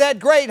got that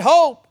great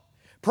hope.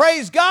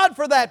 Praise God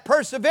for that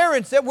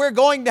perseverance that we're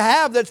going to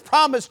have that's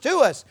promised to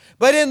us.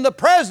 But in the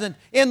present,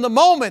 in the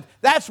moment,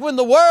 that's when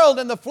the world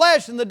and the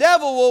flesh and the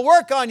devil will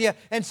work on you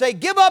and say,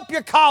 give up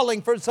your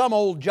calling for some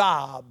old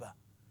job.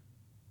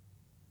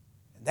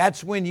 And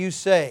that's when you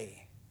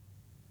say,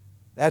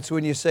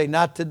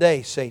 not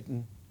today,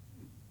 Satan.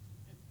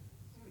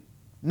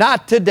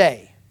 Not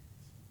today.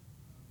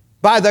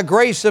 By the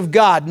grace of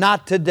God,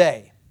 not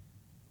today.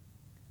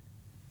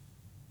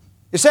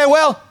 You say,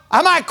 well,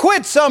 I might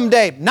quit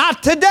someday.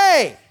 Not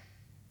today.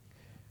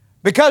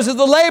 Because of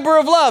the labor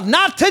of love.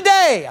 Not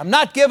today. I'm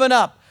not giving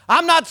up.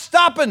 I'm not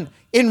stopping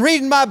in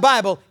reading my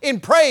Bible, in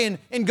praying,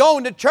 in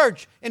going to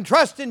church, in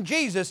trusting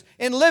Jesus,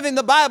 in living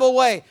the Bible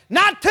way.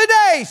 Not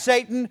today,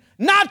 Satan.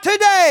 Not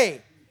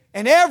today.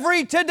 And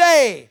every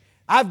today,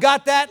 I've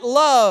got that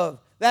love,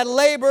 that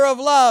labor of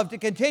love to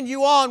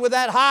continue on with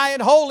that high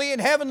and holy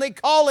and heavenly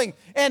calling.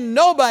 And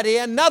nobody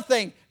and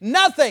nothing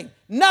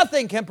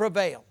can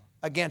prevail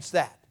against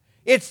that.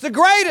 It's the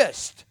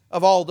greatest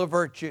of all the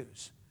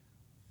virtues.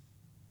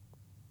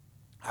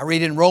 I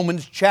read in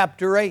Romans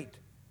chapter 8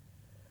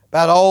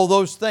 about all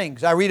those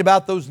things. I read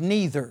about those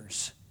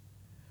neithers.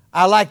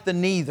 I like the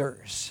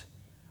neithers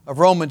of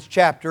Romans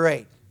chapter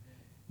 8.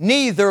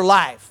 Neither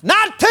life,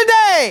 not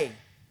today.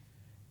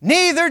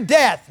 Neither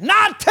death,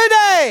 not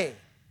today.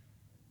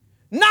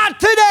 Not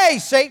today,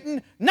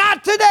 Satan.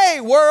 Not today,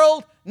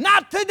 world.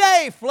 Not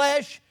today,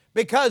 flesh.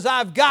 Because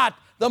I've got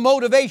the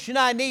motivation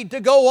I need to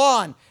go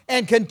on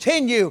and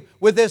continue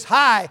with this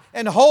high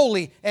and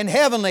holy and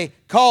heavenly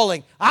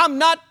calling. I'm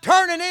not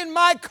turning in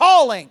my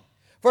calling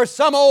for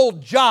some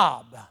old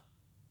job.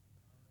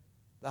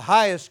 The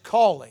highest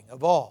calling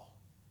of all,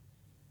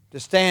 to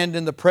stand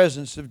in the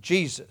presence of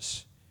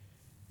Jesus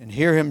and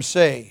hear Him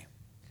say,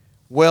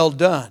 well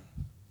done,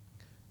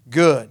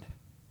 good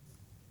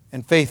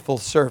and faithful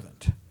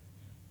servant.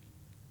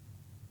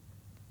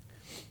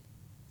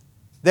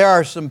 There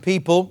are some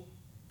people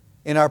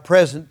in our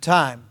present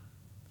time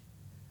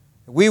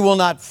we will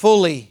not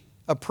fully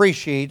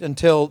appreciate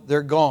until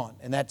they're gone,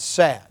 and that's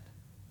sad.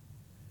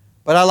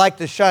 But I like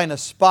to shine a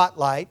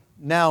spotlight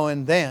now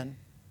and then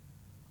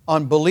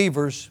on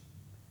believers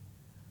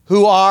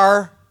who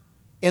are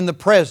in the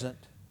present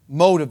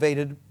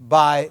motivated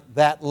by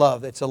that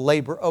love. It's a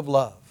labor of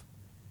love.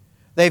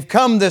 They've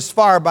come this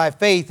far by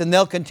faith, and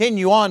they'll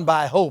continue on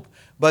by hope,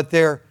 but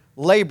they're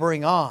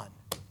laboring on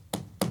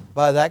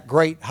by that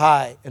great,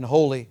 high, and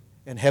holy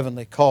and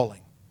heavenly calling.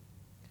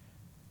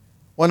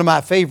 One of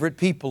my favorite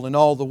people in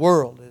all the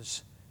world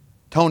is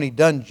Tony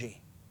Dungy.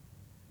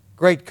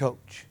 Great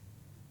coach.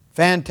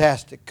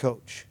 Fantastic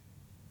coach.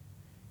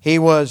 He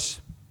was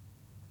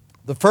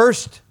the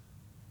first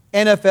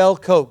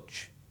NFL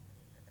coach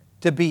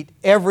to beat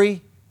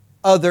every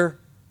other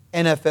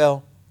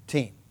NFL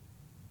team.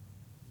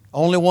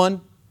 Only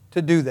one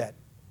to do that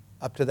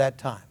up to that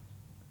time.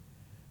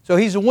 So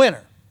he's a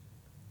winner.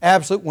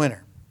 Absolute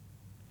winner.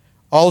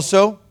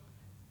 Also,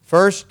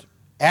 first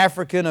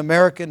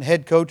African-American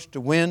head coach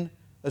to win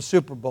a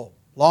Super Bowl.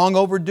 Long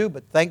overdue,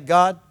 but thank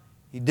God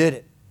he did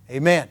it.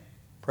 Amen.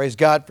 Praise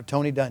God for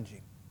Tony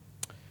Dungy.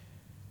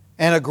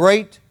 And a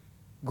great,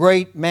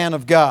 great man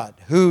of God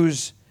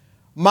whose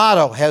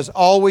motto has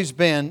always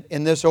been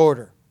in this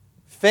order: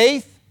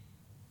 faith,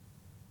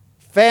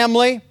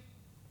 family,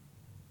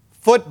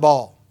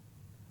 football.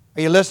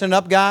 Are you listening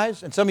up,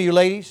 guys? And some of you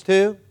ladies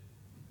too?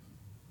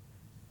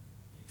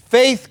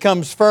 Faith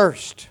comes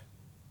first.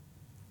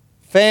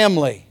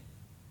 Family.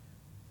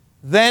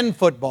 Then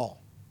football.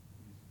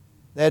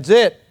 That's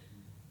it.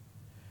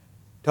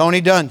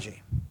 Tony Dungy.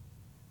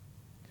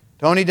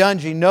 Tony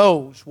Dungy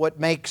knows what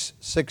makes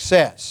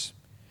success.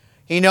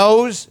 He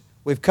knows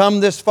we've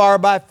come this far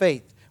by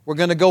faith. We're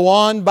going to go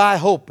on by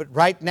hope. But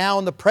right now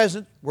in the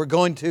present, we're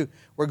going to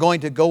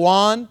go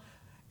on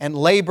and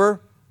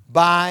labor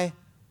by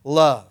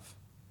love.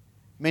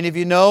 Many of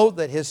you know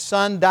that his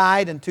son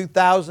died in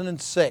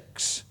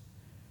 2006. It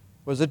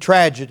was a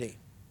tragedy.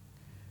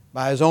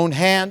 By his own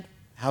hand.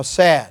 How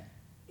sad.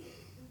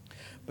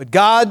 But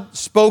God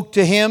spoke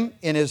to him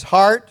in his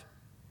heart,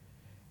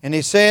 and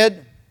He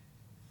said,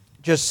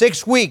 just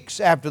 6 weeks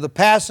after the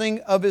passing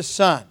of his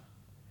son,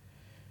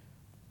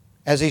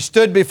 as he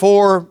stood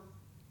before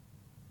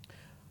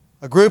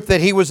a group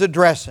that he was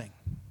addressing.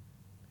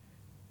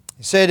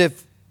 He said,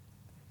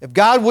 if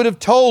God would have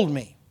told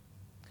me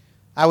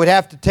I would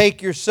have to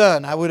take your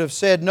son, I would have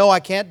said, no, I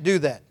can't do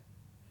that.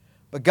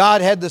 But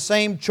God had the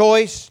same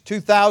choice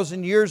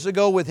 2,000 years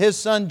ago with His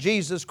Son,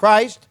 Jesus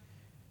Christ,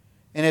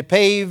 and it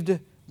paved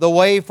the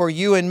way for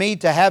you and me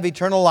to have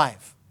eternal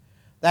life.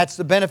 That's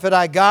the benefit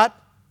I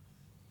got.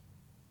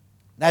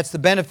 That's the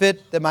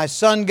benefit that my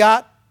son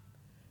got.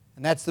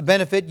 And that's the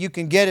benefit you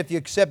can get if you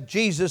accept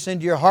Jesus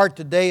into your heart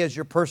today as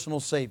your personal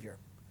Savior.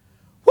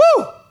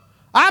 Woo!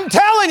 I'm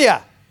telling you,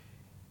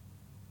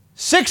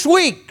 6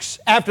 weeks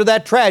after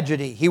that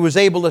tragedy, he was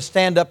able to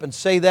stand up and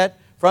say that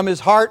from his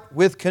heart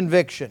with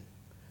conviction.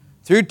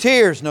 Through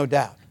tears, no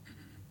doubt.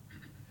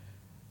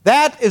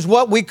 That is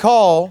what we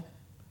call,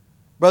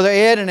 Brother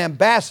Ed, an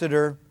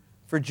ambassador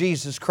for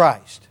Jesus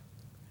Christ.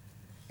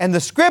 And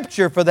the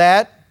scripture for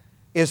that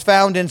is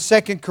found in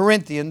 2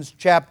 Corinthians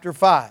chapter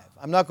 5.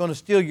 I'm not going to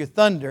steal your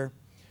thunder,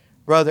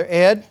 Brother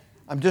Ed.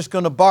 I'm just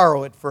going to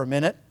borrow it for a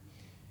minute,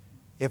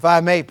 if I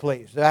may,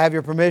 please. Do I have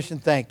your permission?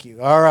 Thank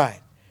you. All right.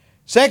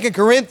 2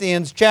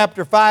 Corinthians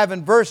chapter 5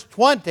 and verse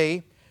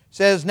 20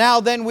 says, now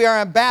then we are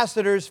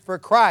ambassadors for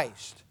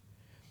Christ.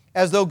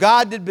 As though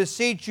God did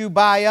beseech you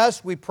by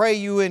us, we pray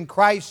you in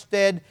Christ's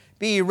stead,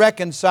 be ye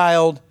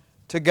reconciled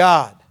to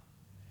God.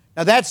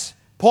 Now that's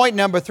point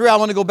number 3. I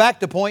want to go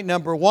back to point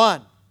number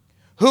 1.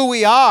 Who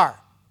we are.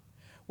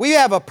 We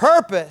have a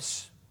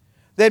purpose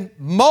that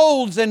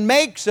molds and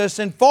makes us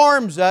and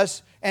forms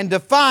us and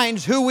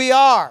defines who we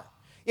are.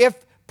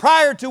 If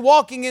prior to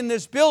walking in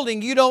this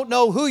building you don't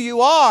know who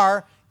you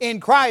are in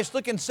Christ,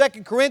 look in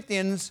 2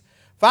 Corinthians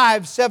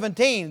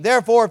 5:17.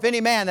 Therefore, if any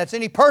man, that's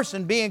any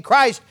person, be in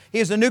Christ, he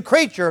is a new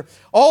creature.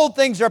 Old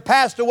things are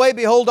passed away.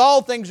 Behold,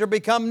 all things are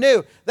become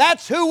new.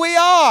 That's who we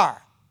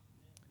are.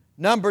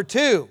 Number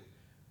 2,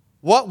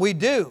 what we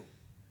do.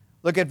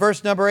 Look at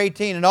verse number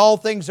 18. And all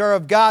things are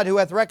of God, who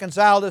hath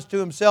reconciled us to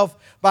Himself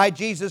by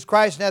Jesus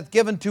Christ, and hath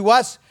given to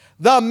us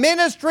the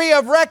ministry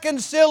of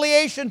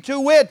reconciliation, to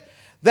wit,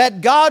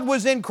 that God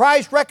was in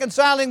Christ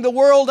reconciling the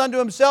world unto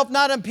Himself,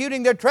 not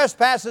imputing their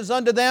trespasses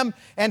unto them,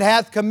 and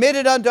hath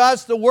committed unto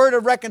us the word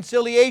of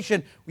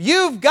reconciliation.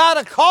 You've got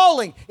a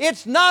calling.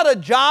 It's not a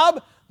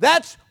job.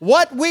 That's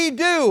what we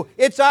do.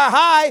 It's our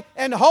high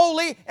and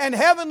holy and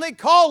heavenly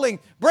calling,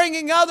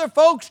 bringing other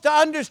folks to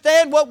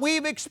understand what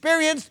we've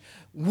experienced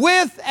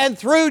with and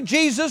through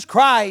Jesus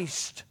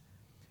Christ.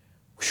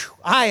 Whew,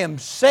 I am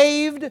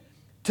saved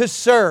to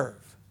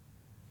serve.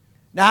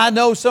 Now I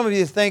know some of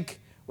you think,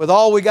 with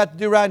all we got to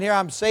do around here,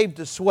 I'm saved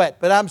to sweat.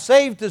 But I'm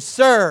saved to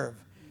serve.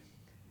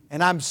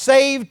 And I'm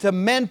saved to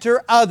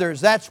mentor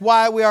others. That's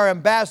why we are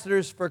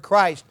ambassadors for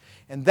Christ.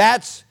 And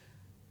that's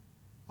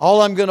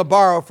all I'm going to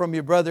borrow from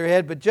you, Brother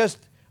Ed. But just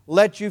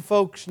let you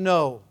folks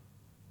know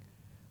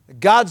that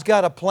God's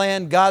got a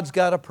plan. God's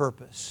got a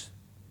purpose.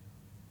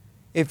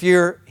 If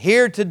you're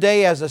here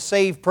today as a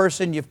saved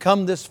person, you've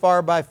come this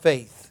far by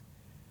faith.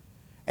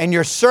 And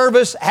your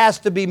service has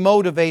to be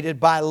motivated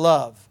by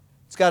love.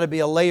 It's got to be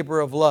a labor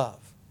of love.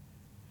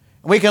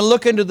 And we can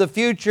look into the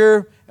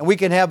future and we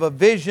can have a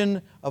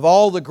vision of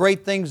all the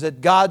great things that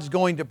God's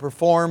going to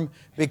perform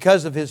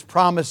because of His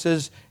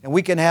promises, and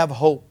we can have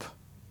hope.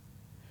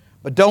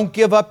 But don't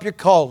give up your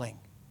calling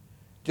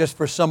just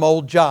for some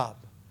old job.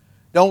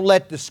 Don't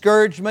let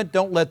discouragement,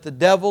 don't let the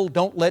devil,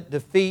 don't let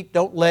defeat,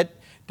 don't let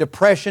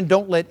depression,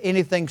 don't let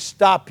anything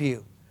stop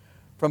you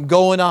from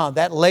going on.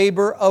 That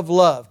labor of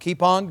love.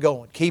 Keep on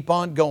going. Keep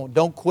on going.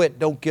 Don't quit.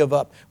 Don't give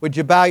up. Would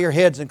you bow your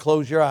heads and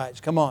close your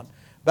eyes? Come on.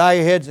 Bow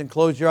your heads and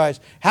close your eyes.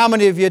 How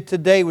many of you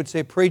today would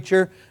say,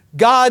 preacher,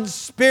 God's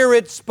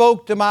Spirit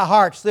spoke to my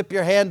heart? Slip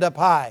your hand up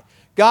high.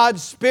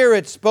 God's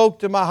Spirit spoke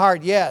to my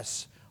heart.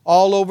 Yes,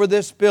 all over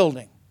this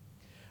building.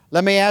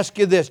 Let me ask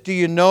you this. Do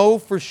you know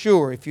for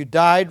sure if you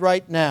died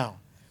right now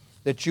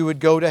that you would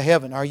go to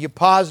heaven? Are you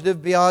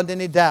positive beyond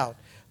any doubt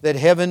that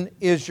heaven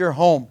is your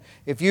home?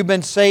 If you've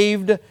been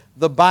saved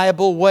the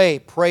Bible way,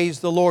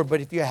 praise the Lord.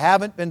 But if you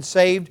haven't been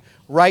saved,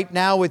 right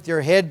now with your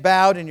head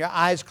bowed and your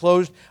eyes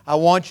closed, I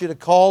want you to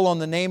call on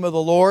the name of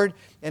the Lord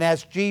and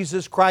ask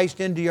Jesus Christ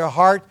into your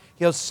heart.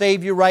 He'll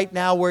save you right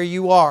now where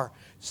you are.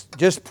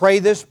 Just pray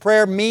this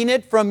prayer. Mean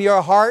it from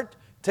your heart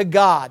to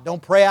God.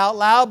 Don't pray out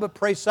loud, but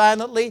pray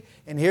silently.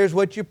 And here's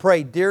what you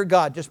pray. Dear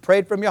God, just pray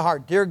it from your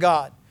heart. Dear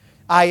God,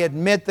 I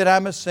admit that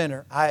I'm a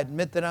sinner. I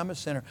admit that I'm a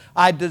sinner.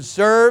 I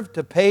deserve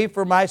to pay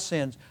for my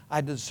sins.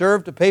 I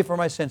deserve to pay for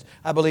my sins.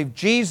 I believe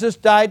Jesus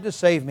died to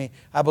save me.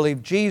 I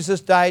believe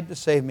Jesus died to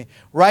save me.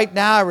 Right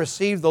now I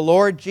receive the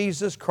Lord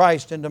Jesus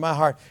Christ into my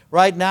heart.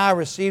 Right now I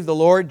receive the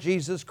Lord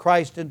Jesus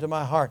Christ into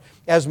my heart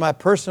as my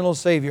personal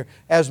Savior,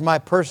 as my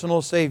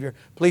personal Savior.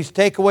 Please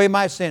take away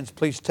my sins.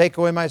 Please take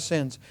away my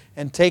sins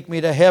and take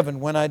me to heaven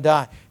when I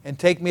die. And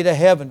take me to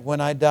heaven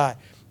when I die.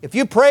 If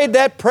you prayed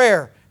that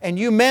prayer and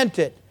you meant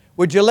it,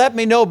 would you let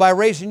me know by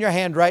raising your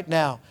hand right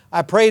now?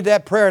 I prayed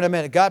that prayer and I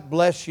meant it. God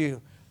bless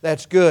you.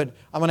 That's good.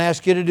 I'm going to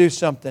ask you to do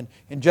something.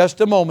 In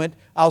just a moment,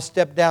 I'll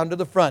step down to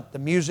the front. The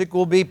music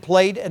will be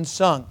played and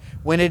sung.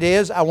 When it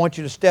is, I want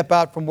you to step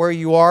out from where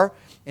you are.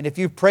 And if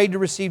you've prayed to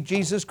receive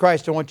Jesus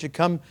Christ, I want you to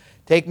come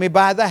take me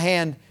by the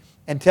hand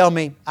and tell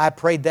me, I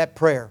prayed that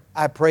prayer.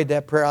 I prayed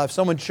that prayer. I'll have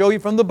someone show you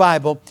from the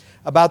Bible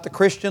about the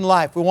Christian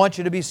life. We want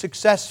you to be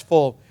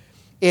successful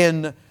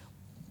in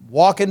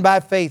walking by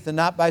faith and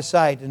not by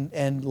sight,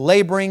 and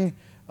laboring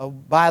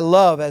by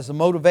love as a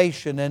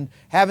motivation, and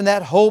having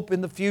that hope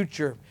in the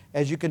future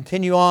as you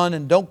continue on,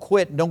 and don't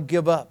quit and don't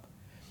give up.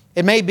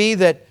 It may be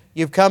that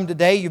you've come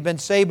today, you've been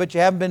saved, but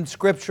you haven't been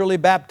scripturally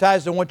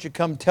baptized. I want you to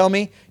come tell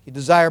me you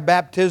desire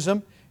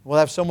baptism. We'll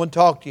have someone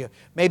talk to you.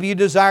 Maybe you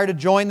desire to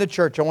join the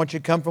church. I want you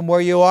to come from where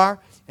you are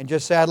and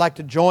just say, I'd like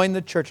to join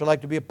the church. I'd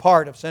like to be a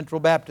part of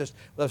Central Baptist.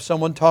 We'll have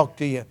someone talk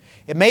to you.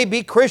 It may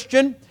be,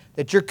 Christian,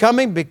 that you're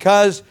coming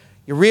because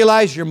you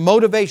realize your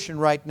motivation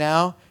right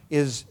now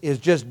is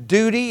just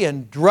duty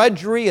and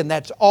drudgery, and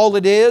that's all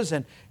it is,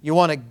 and you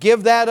want to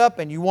give that up,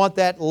 and you want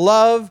that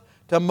love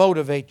to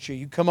motivate you.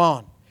 You come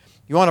on.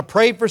 You want to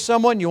pray for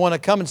someone, you want to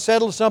come and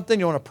settle something,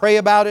 you want to pray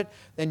about it,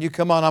 then you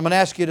come on. I'm going to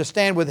ask you to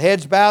stand with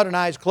heads bowed and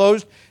eyes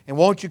closed, and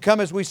won't you come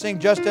as we sing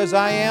Just As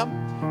I Am?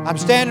 I'm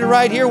standing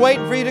right here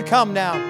waiting for you to come now.